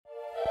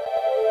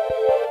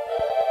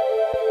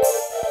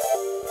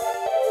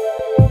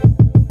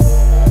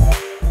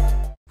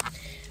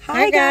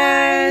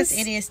guys.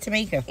 It is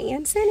Tamika.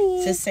 And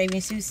Cindy. Just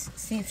saving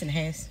cents in the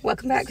house.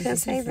 Welcome back to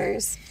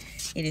Savers.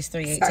 It is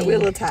 3:18. Sorry, we're a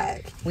little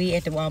tired. We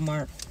at the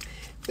Walmart.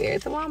 We're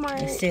at the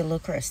Walmart. It's still a little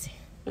crusty.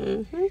 We're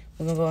going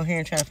to go in here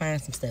and try to find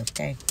some stuff,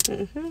 okay?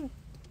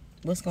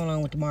 What's going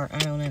on with the Mart? I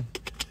don't know.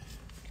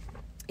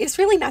 It's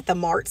really not the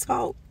Mart's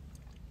fault.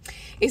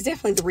 It's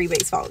definitely the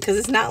rebates fault, because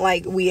it's not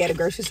like we at a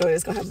grocery store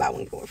that's going to have buy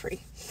one, get one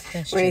free.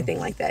 That's or true. anything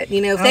like that.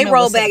 You know, if they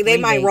roll back, they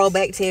might roll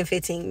back 10,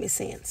 15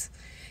 cents.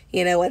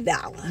 You know, $1.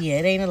 Yeah,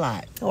 it ain't a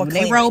lot. Or when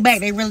they roll back,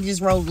 they really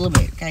just roll a little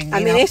bit. Okay?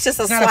 I mean, it's just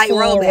a slight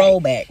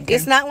rollback. Okay?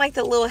 It's not like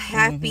the little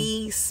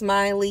happy,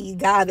 smiley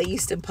guy that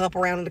used to pump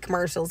around in the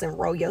commercials and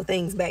roll your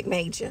things back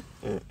major.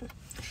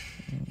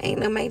 Ain't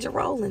no major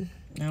rolling.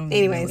 I don't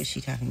even know what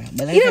she's talking about.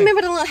 But you don't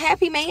remember the little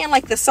happy man,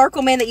 like the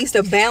circle man that used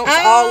to bounce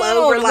all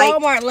over, the like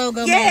Walmart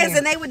logo. Yes, man.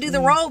 and they would do the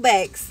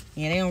rollbacks.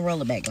 Yeah, they don't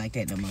roll it back like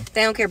that no more.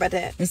 They don't care about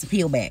that. It's a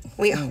peel back.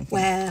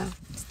 Wow.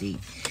 It's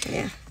deep.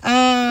 Yeah.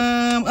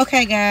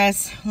 Okay,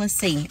 guys. Let's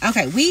see.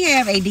 Okay, we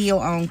have a deal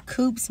on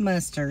Coop's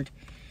mustard.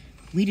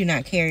 We do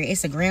not carry it.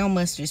 It's a ground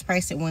mustard. It's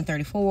priced at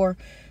 $1.34.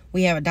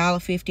 We have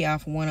 $1.50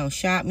 off of one on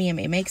Shop Me.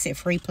 It makes it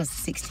free plus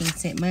a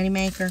 16-cent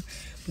moneymaker.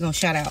 We're going to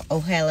shout out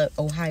Ohio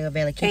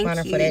Valley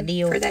Couponer for that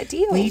deal.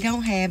 We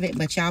don't have it,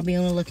 but y'all be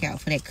on the lookout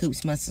for that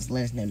Coop's mustard.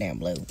 Let us know down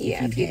below.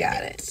 Yeah, if you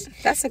got it.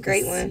 That's a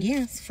great one.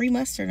 Yeah, it's free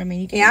mustard. I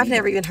mean, you can I've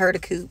never even heard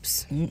of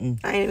Coop's. I ain't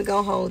even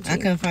going to hold you. I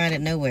couldn't find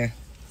it nowhere.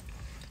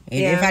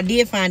 And if I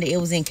did find it,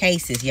 it was in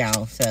cases,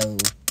 y'all. So,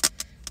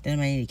 then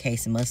I might need a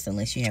case of mustard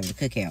unless you have the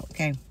cookout.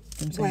 Okay?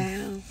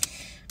 Wow.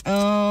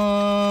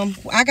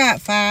 I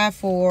got 5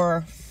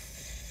 for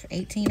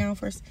 18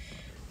 offers.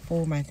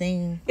 For my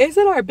thing.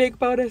 Isn't our big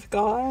bonus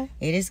gone?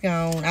 It is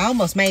gone. I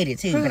almost made it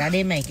too, but I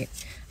didn't make it.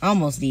 I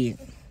almost did.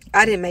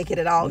 I didn't make it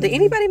at all. Did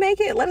anybody make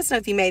it? Let us know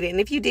if you made it.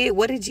 And if you did,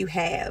 what did you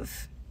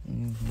have?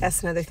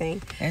 That's another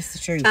thing. That's the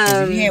truth.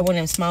 If you had one of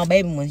them small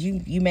baby ones,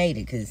 you made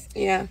it, because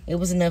it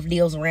was enough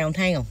deals around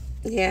town.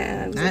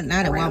 Yeah.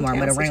 Not at Walmart,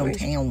 but around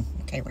town.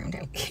 Okay, around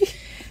town.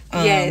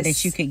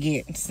 That you could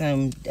get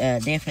some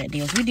definite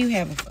deals. We do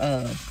have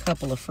a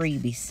couple of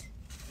freebies.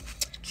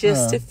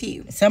 Just a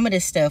few. Some of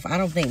this stuff I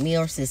don't think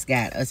Mills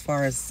got as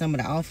far as some of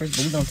the offers,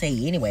 but we're gonna tell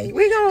you anyway.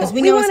 We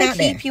want to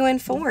keep you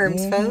informed,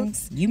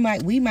 folks. We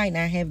might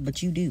not have,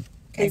 but you do.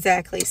 Okay?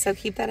 Exactly. So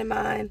keep that in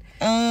mind.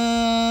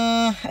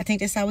 I think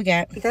that's all we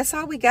got. That's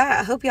all we got.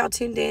 I hope y'all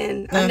tuned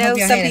in. I know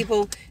some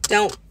people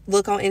don't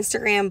look on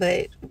Instagram,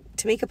 but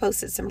Tamika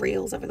posted some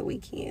reels over the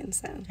weekend.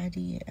 So I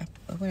did.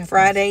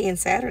 Friday and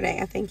Saturday,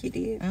 I think you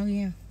did. Oh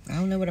yeah. I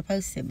don't know what I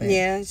posted, but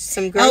yeah,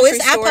 some grocery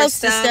store I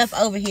posted stuff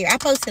over here. I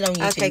posted on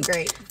YouTube. Okay,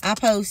 great. I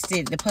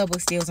posted the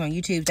Publix deals on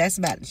YouTube. That's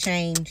about to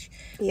change.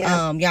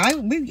 Yeah.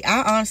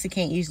 I honestly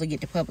can't usually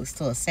get to Publix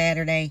till a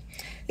Saturday.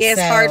 Yeah,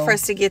 it's hard for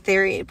us to get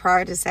there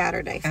prior to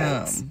Saturday,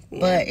 folks.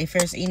 But if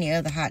there's any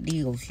other hot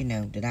deals,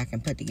 that I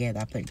can put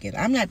together, I put together.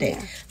 I'm not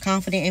that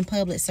confident in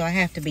Publix, so I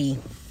have to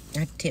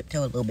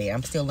tiptoe a little bit.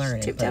 I'm still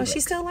learning.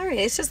 She's still learning.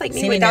 It's just like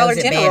me with Dollar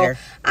General.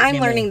 I'm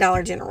learning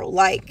Dollar General.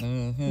 Like,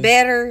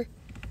 better,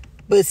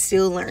 but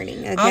still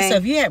learning. Okay? Also,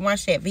 if you hadn't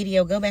watched that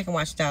video, go back and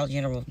watch Dollar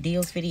General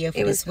deals video for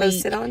this week. It was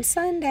posted on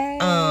Sunday.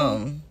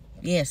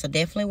 Yeah, so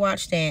definitely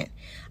watch that.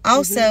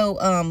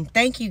 Also,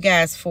 thank you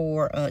guys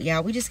for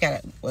we just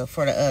got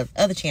for the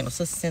other channel,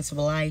 Sister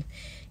Sensible Life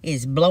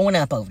is blowing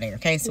up over there.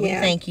 Okay, so we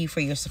thank you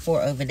for your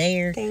support over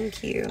there.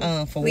 Thank you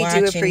for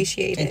watching. We do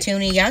appreciate it. And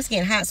tuning. Y'all, it's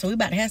getting hot, so we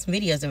about to have some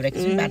videos over there,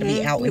 because we about to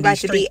be out. We about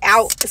to be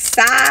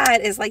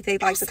outside, is like they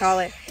like to call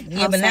it.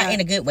 Yeah, but not in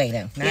a good way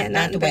though.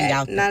 Not the way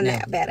y'all.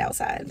 Not bad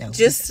outside. No,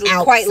 just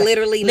quite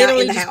literally not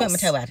in the house. Put my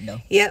toe out the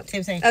door. Yep. See what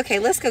I'm saying? Okay,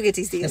 let's go get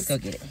these deals. Let's go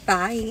get it.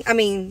 Bye. I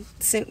mean,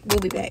 we'll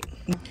be back.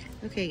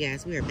 Okay,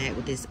 guys, we are back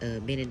with this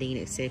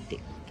Benadine Aseptic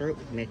Throat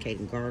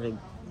Medicating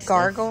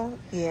Gargle?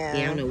 Yeah.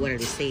 Yeah, I don't know what I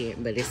just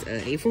said, but it's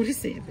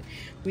 847.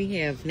 We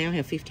now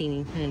have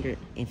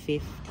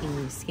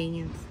 1,515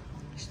 scans.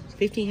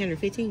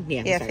 1,515?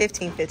 Yeah. Yeah,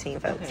 1,515,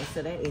 folks. Okay,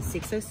 so that is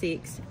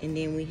 606. And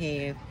then we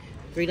have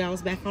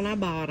 $3 back on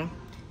Ibotta.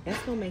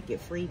 That's going to make it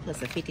free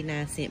plus a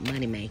 59-cent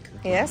money maker.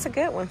 Yeah, that's a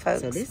good one,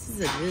 folks. So this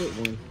is a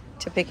good one.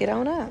 To pick it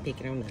on up.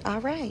 Pick it on up.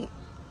 All right.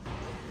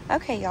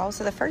 Okay, y'all,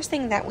 so the first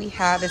thing that we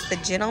have is the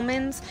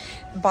Gentleman's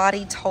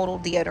Body Total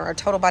Deodorant, or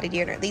Total Body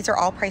Deodorant. These are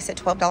all priced at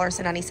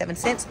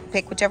 $12.97.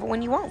 Pick whichever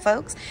one you want,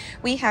 folks.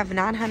 We have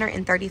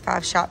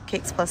 935 shop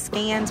kicks plus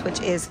scans, which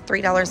is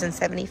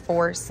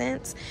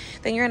 $3.74.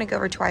 Then you're going to go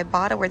over to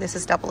Ibotta, where this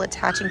is double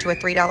attaching to a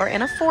 $3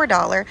 and a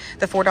 $4.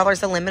 The $4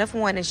 is a limit of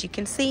one, as you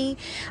can see.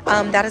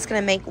 That is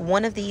going to make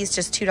one of these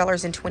just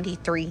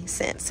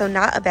 $2.23. So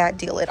not a bad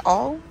deal at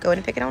all. Go ahead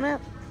and pick it on up.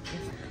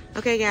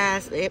 Okay,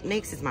 guys, up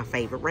next is my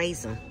favorite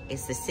razor.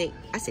 It's the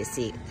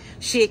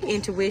Chic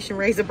Intuition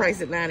razor,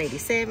 priced at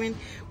 $9.87.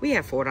 We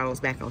have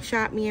 $4 back on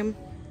Shop Me and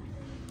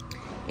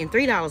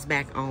 $3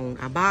 back on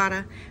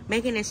Ibotta,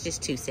 making this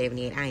just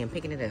 $2.78. I am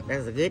picking it up.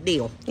 That's a good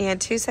deal. Yeah,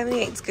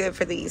 $2.78 is good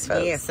for these,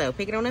 folks. Yeah, so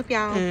pick it on up,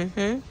 y'all.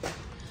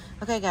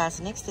 Okay, guys,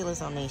 the next deal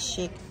is on these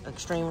Chic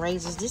Extreme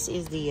razors. This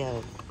is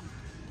the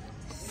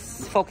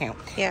full count.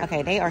 Yeah.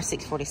 Okay, they are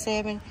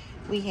 $6.47.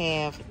 we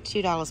have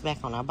 $2 back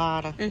on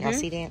Ibotta. Y'all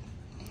see that?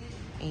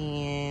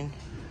 And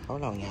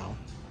hold on, y'all.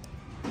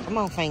 Come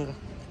on, finger.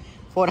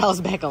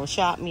 $4 back on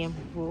Shop Me.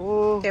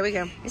 There we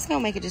go. It's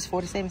gonna make it just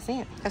 47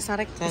 cents. That's not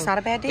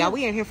a bad deal. Y'all,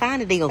 we in here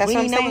finding deals. That's we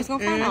what didn't I'm know what's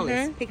gonna find all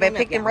this. Pick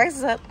them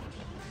prices up.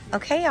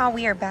 Okay, y'all,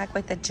 we are back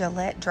with the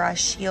Gillette Dry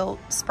Shield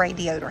Spray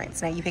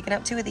Deodorants. Now, you picking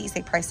up 2 of these.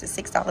 They priced at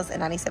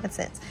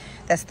 $6.97.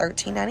 That's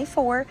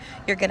 $13.94.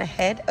 You're going to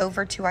head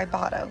over to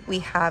Ibotta. We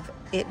have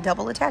it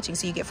double attaching,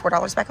 so you get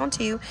 $4 back on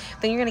 2.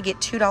 Then you're going to get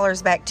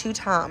 $2 back 2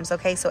 times,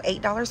 okay? So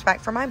 $8 back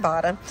from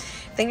Ibotta.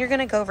 Then you're going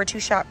to go over to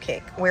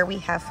Shopkick, where we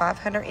have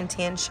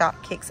 510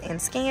 shop kicks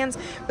and scans,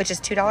 which is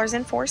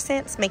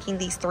 $2.04, making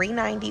these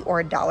 $3.90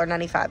 or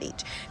 $1.95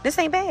 each. This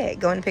ain't bad.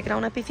 Go and pick it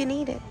on up if you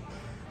need it.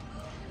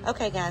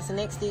 Okay, guys, the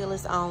next deal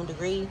is on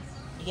Degree.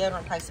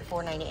 Deodorant price at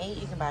 $4.98.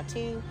 You can buy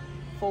 2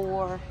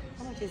 for,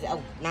 how much is it?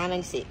 Oh,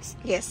 $9.96.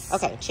 Yes.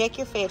 Okay, check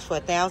your fetch for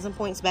 1,000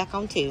 points back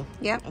on 2.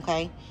 Yep.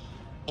 Okay.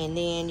 And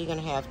then you're going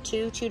to have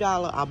 $2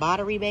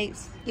 Ibotta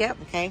rebates.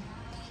 Yep. Okay.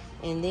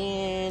 And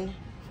then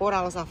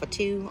 $4 off of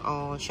 2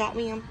 on Shop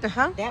Me.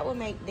 That will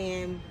make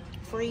them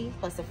free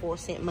plus a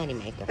 4-cent money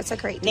maker. That's a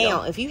great deal.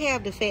 Now, if you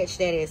have the fetch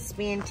that is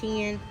spend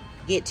 10,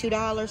 get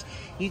 $2,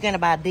 you're going to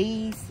buy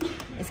these.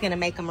 It's going to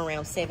make them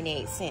around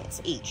 78 cents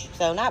each.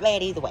 So, not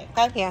bad either way.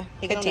 Okay? Yeah,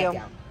 good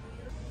deal.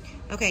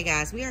 Okay,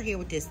 guys, we are here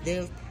with this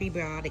Dove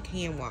Prebiotic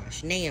Hand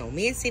Wash. Now,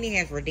 me and Cindy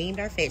has redeemed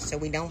our fetch, so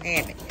we don't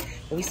have it.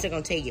 But we still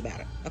going to tell you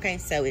about it. Okay,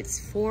 so it's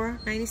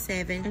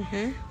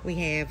 $4.97. We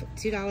have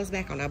 $2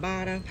 back on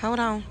Ibotta. Hold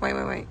on.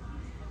 Wait.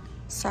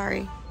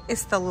 Sorry.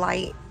 It's the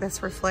light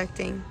that's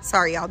reflecting.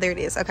 Sorry, y'all. There it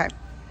is. Okay.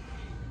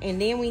 And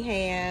then we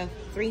have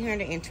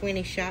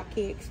 320 shop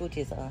kicks, which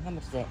is, how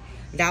much is that?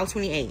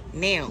 $1.28.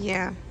 Now.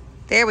 Yeah.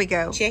 There we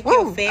go. Check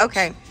your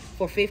fetch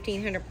for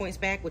 1,500 points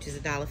back, which is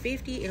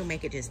 $1.50. It'll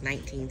make it just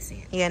 19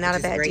 cents. Yeah, not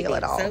a bad deal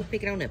at all. So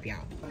pick it on up,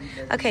 y'all.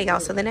 Okay, y'all.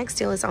 So the next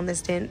deal is on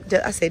this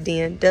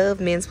Dove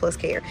Men's Plus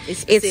Care.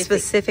 It's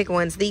specific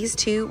ones. These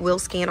 2 will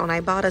scan on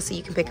Ibotta, so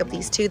you can pick up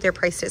these 2. They're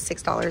priced at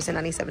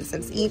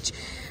 $6.97 each.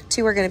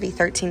 2 are going to be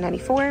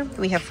 $13.94.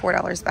 We have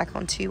 $4 back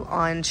on 2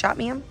 on Shop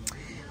Me.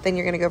 Then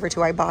you're going to go over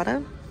to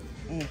Ibotta.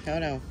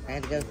 Hold on. I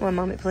had to go. One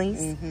moment,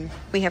 please.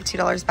 We have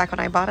 $2 back on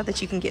Ibotta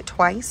that you can get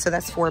twice, so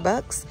that's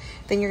 $4.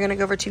 Then you're going to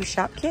go over to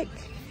Shopkick,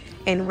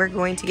 and we're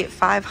going to get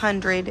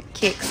 500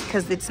 kicks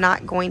because it's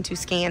not going to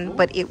scan,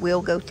 but it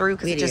will go through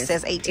because it just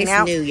says 18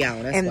 out. It's new,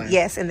 y'all. That's why.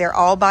 Yes, and they're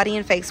all body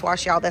and face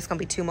wash, y'all. That's going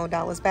to be $2 more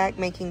back,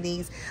 making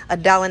these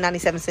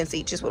 $1.97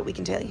 each is what we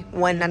can tell you.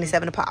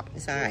 $1.97 a pop.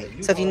 It's all right.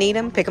 So if you need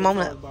them, pick them on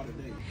up.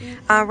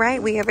 All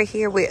right, we over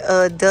here with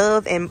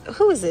Dove, and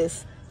who is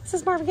this? This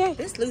is Marvin Gaye.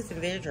 This Luther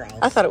Vandross.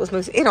 I thought it was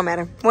Moose. It don't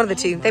matter. One of the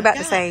two. They about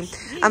the same.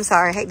 I'm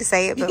sorry. I hate to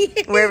say it, but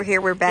we're over here.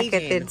 We're back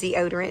at the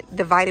deodorant,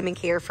 the Vitamin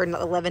Care for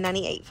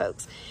 $11.98,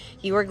 folks.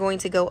 You are going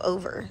to go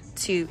over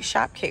to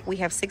Shopkick. We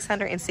have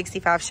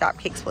 665 shop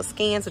kicks plus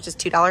scans, which is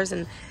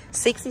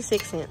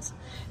 $2.66.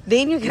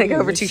 Then you're going to go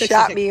over to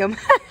Shop Me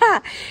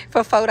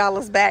for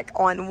 $4 back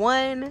on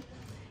 1.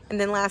 And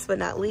then last but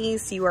not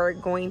least, you are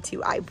going to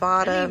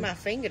Ibotta. I need my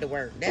finger to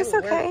work. It's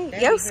okay.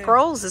 Yo,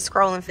 scrolls is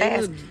scrolling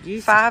fast.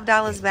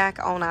 $5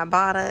 back on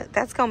Ibotta.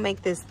 That's going to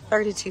make this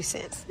 32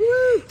 cents.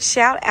 Woo.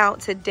 Shout out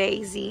to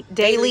Daisy,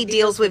 Daily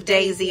Deals with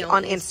Daisy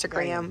on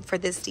Instagram for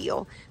this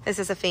deal. This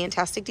is a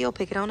fantastic deal.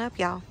 Pick it on up,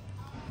 y'all.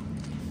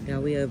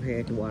 Now we over here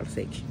at the water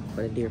section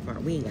for the deer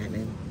park. We ain't got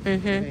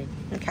none.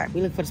 Okay.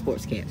 We look for the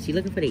sports caps. You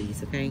looking for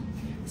these, okay?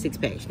 6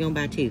 packs. You're going to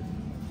buy 2.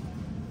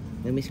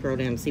 Let me scroll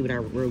down and see what I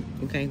wrote.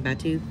 Okay, buy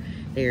 2.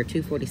 They are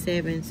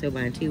 $2.47, so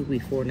buying 2 will be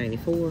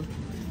 $4.94.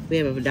 We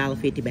have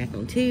 $1.50 back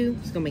on 2.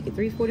 It's gonna make it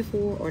 $3.44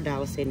 or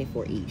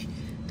 $1.74 each.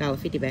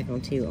 $1.50 back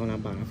on 2 on our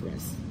bottom for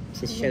us.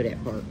 Just show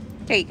that part.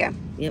 There you go.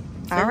 Yep.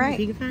 So all right.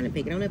 If you can find it,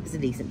 pick it on up. It's a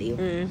decent deal.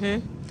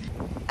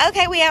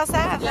 Okay, we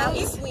outside. No,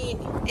 it's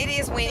windy. It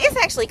is windy. It's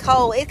actually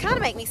cold. It kind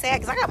of makes me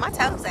sad because I got my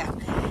toes out,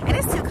 and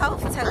it's too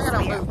cold for toes. I got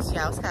on boots,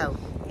 y'all. It's cold.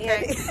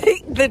 Okay.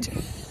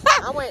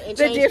 I went and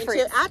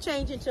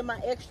changed into my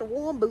extra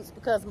warm boots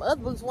because my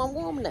other boots weren't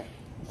warm enough.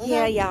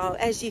 Yeah, y'all,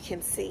 as you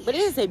can see. But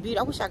it is a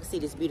beautiful. I wish I could see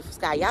this beautiful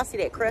sky. Y'all see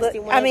that crusty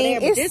one? I mean,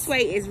 over there? But this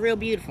way is real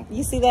beautiful.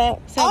 You see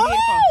that? So beautiful.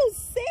 Oh,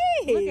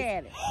 sis. Look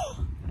at it.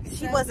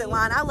 She wasn't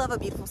lying. I love a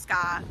beautiful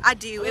sky. I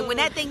do. And when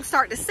that thing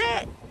start to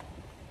set,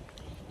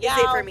 it's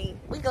it for me.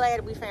 We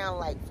glad we found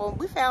like 4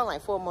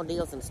 more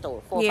deals in the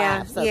store. 4 or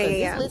 5. So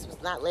yeah. This list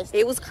was not listed.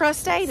 It was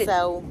crustated.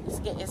 So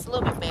it's a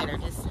little bit better.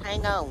 Just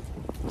hang on.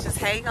 Just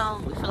hang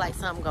on. We feel like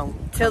something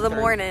going till the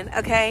morning,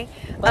 okay?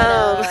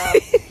 But,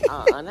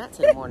 not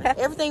till the morning.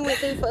 Everything went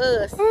through for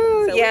us.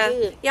 So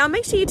yeah. Y'all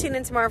make sure you tune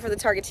in tomorrow for the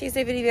Target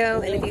Tuesday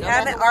video. And if you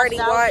haven't already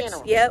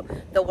watched,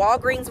 the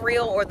Walgreens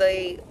reel or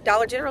the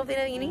Dollar General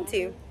video, you need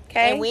to.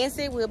 Okay. And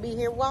Wednesday we'll be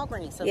here at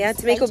Walgreens. So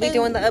Tamika will be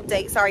doing the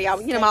update. Sorry,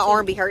 y'all. You know my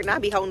arm be hurting. I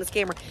be holding this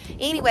camera.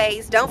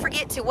 Anyways, don't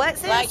forget to what,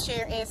 sis? Like,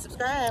 share, and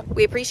subscribe.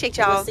 We appreciate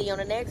y'all. We'll see you on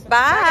the next one.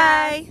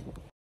 Bye.